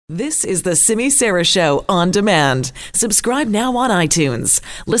This is the Simi Sara Show on demand. Subscribe now on iTunes.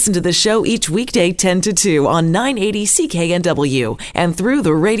 Listen to the show each weekday 10 to 2 on 980 CKNW and through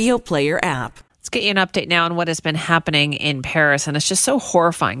the Radio Player app. Let's get you an update now on what has been happening in Paris. And it's just so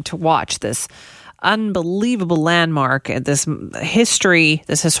horrifying to watch this unbelievable landmark, this history,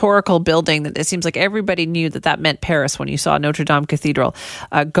 this historical building that it seems like everybody knew that meant Paris when you saw Notre Dame Cathedral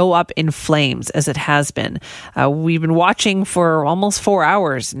go up in flames as it has been. We've been watching for almost 4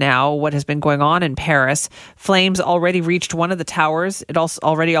 hours now what has been going on in Paris. Flames already reached one of the towers. It also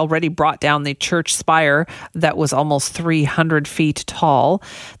already brought down the church spire that was almost 300 feet tall.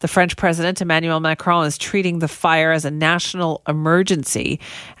 The French president, Emmanuel Macron, is treating the fire as a national emergency.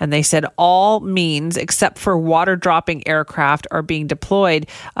 And they said all means, except for water-dropping aircraft, are being deployed.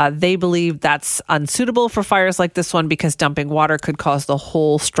 They believe that's unsuitable for fires like this one because dumping water could cause the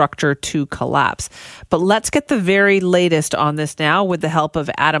whole structure to collapse. But let's get the very latest on this now with the help of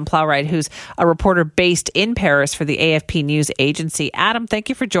Adam Plowright, who's a reporter based in Paris for the AFP News Agency. Adam, thank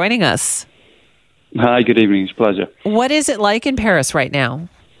you for joining us. Hi, good evening. It's a pleasure. What is it like in Paris right now?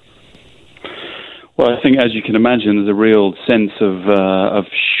 Well, I think, as you can imagine, there's a real sense of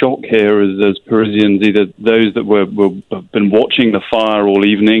shock here as Parisians, either those that have been watching the fire all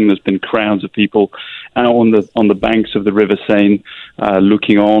evening. There's been crowds of people out on the banks of the River Seine,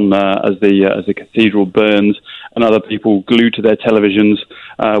 looking on as the cathedral burns, and other people glued to their televisions,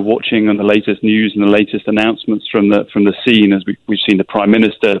 watching on the latest news and the latest announcements from the scene. As we've seen the Prime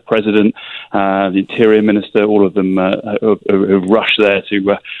Minister, the President, the Interior Minister, all of them have rushed there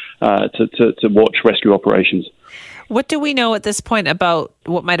to watch rescue operations. What do we know at this point about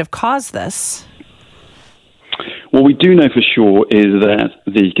what might have caused this? What we do know for sure is that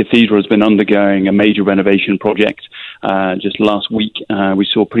the cathedral has been undergoing a major renovation project. Just last week, we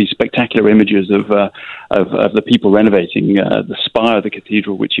saw pretty spectacular images of the people renovating the spire of the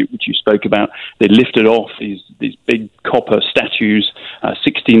cathedral, which you spoke about. They lifted off these big copper statues,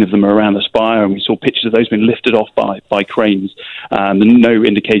 16 of them are around the spire, and we saw pictures of those being lifted off by cranes. No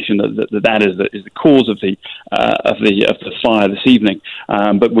indication that is the cause of the fire this evening.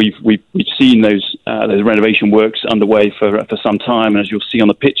 But we've seen those renovation works underway for some time, and as you'll see on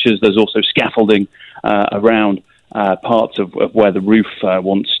the pictures, there's also scaffolding around parts of where the roof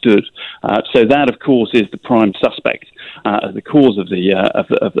once stood. So that, of course, is the prime suspect as the cause of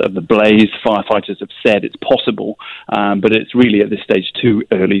the blaze. Firefighters have said it's possible, but it's really at this stage too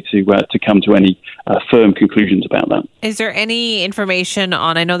early to come to any firm conclusions about that. Is there any information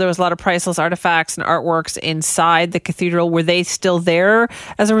on? I know there was a lot of priceless artifacts and artworks inside the cathedral. Were they still there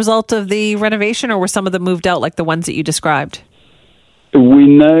as a result of the renovation, or were some of them moved out, like the ones that you described? We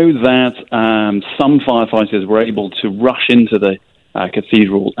know that some firefighters were able to rush into the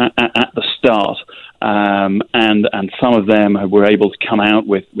cathedral at the start, and some of them were able to come out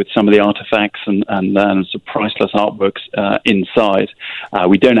with some of the artifacts and some priceless artworks inside.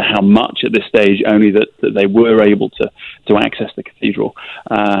 We don't know how much at this stage, only that they were able to access the cathedral.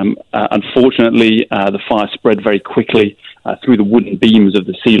 Unfortunately, the fire spread very quickly through the wooden beams of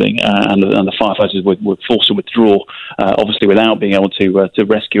the ceiling, and the firefighters were forced to withdraw, obviously without being able to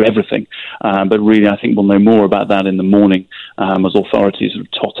rescue everything. But really, I think we'll know more about that in the morning as authorities sort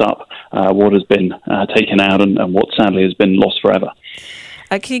of tot up what has been taken out and what sadly has been lost forever.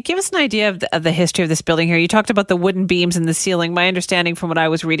 Can you give us an idea of the history of this building here? You talked about the wooden beams in the ceiling. My understanding from what I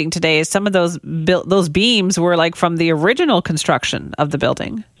was reading today is some of those beams were like from the original construction of the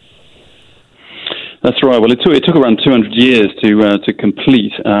building. That's right. Well, it took around 200 years to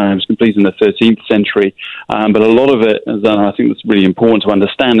complete. It was completed in the 13th century, but a lot of it, I think that's really important to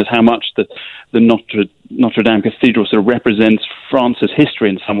understand, is how much the Notre Dame Cathedral sort of represents France's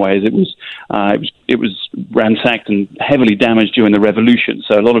history in some ways. It was ransacked and heavily damaged during the Revolution,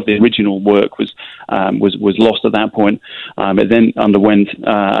 so a lot of the original work was lost at that point. It then underwent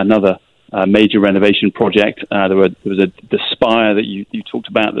another major renovation project. There was the spire that you talked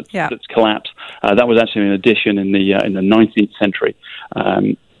about that's collapsed. That was actually an addition in the 19th century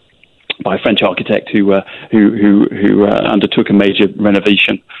by a French architect who undertook a major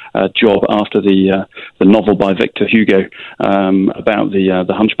renovation job after the novel by Victor Hugo about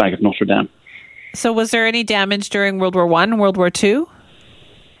the Hunchback of Notre Dame. So, was there any damage during World War I, World War II?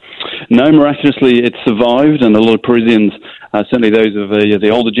 No, miraculously, it survived, and a lot of Parisians, certainly those of the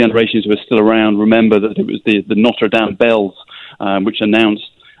older generations who are still around, remember that it was the Notre Dame bells which announced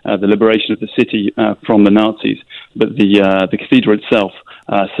the liberation of the city from the Nazis. But the cathedral itself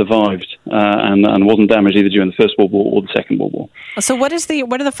survived and wasn't damaged either during the First World War or the Second World War. So what are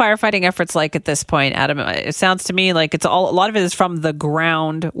the firefighting efforts like at this point, Adam? It sounds to me like a lot of it is from the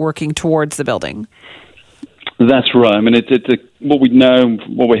ground working towards the building. That's right. I mean, what we know,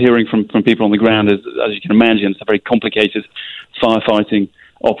 what we're hearing from people on the ground is, as you can imagine, it's a very complicated firefighting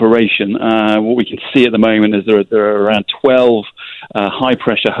operation. What we can see at the moment is there are around 12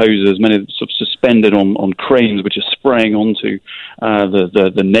 high-pressure hoses, many of them sort of suspended on cranes, which are spraying onto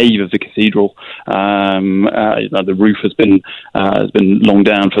the nave of the cathedral. The roof has been long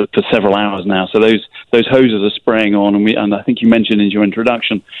down for several hours now, so those hoses are spraying on, and I think you mentioned in your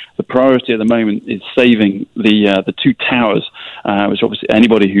introduction, the priority at the moment is saving the two towers, which obviously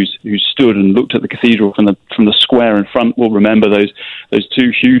anybody who's stood and looked at the cathedral from the square in front will remember those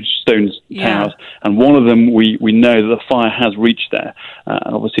two huge stone towers, and one of them we know that the fire has reached there.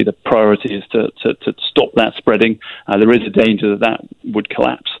 And obviously the priority is to stop that spreading. There is a danger that would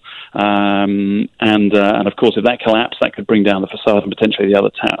collapse, and of course if that collapsed, that could bring down the facade and potentially the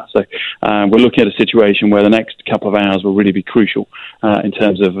other tower. So we're looking at a situation where the next couple of hours will really be crucial in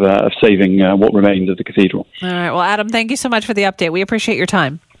terms of saving what remains of the cathedral. All right. Well, Adam, thank you so much for the update. We appreciate your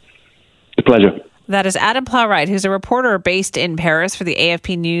time. A pleasure. That is Adam Plowright, who's a reporter based in Paris for the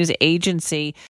AFP News Agency.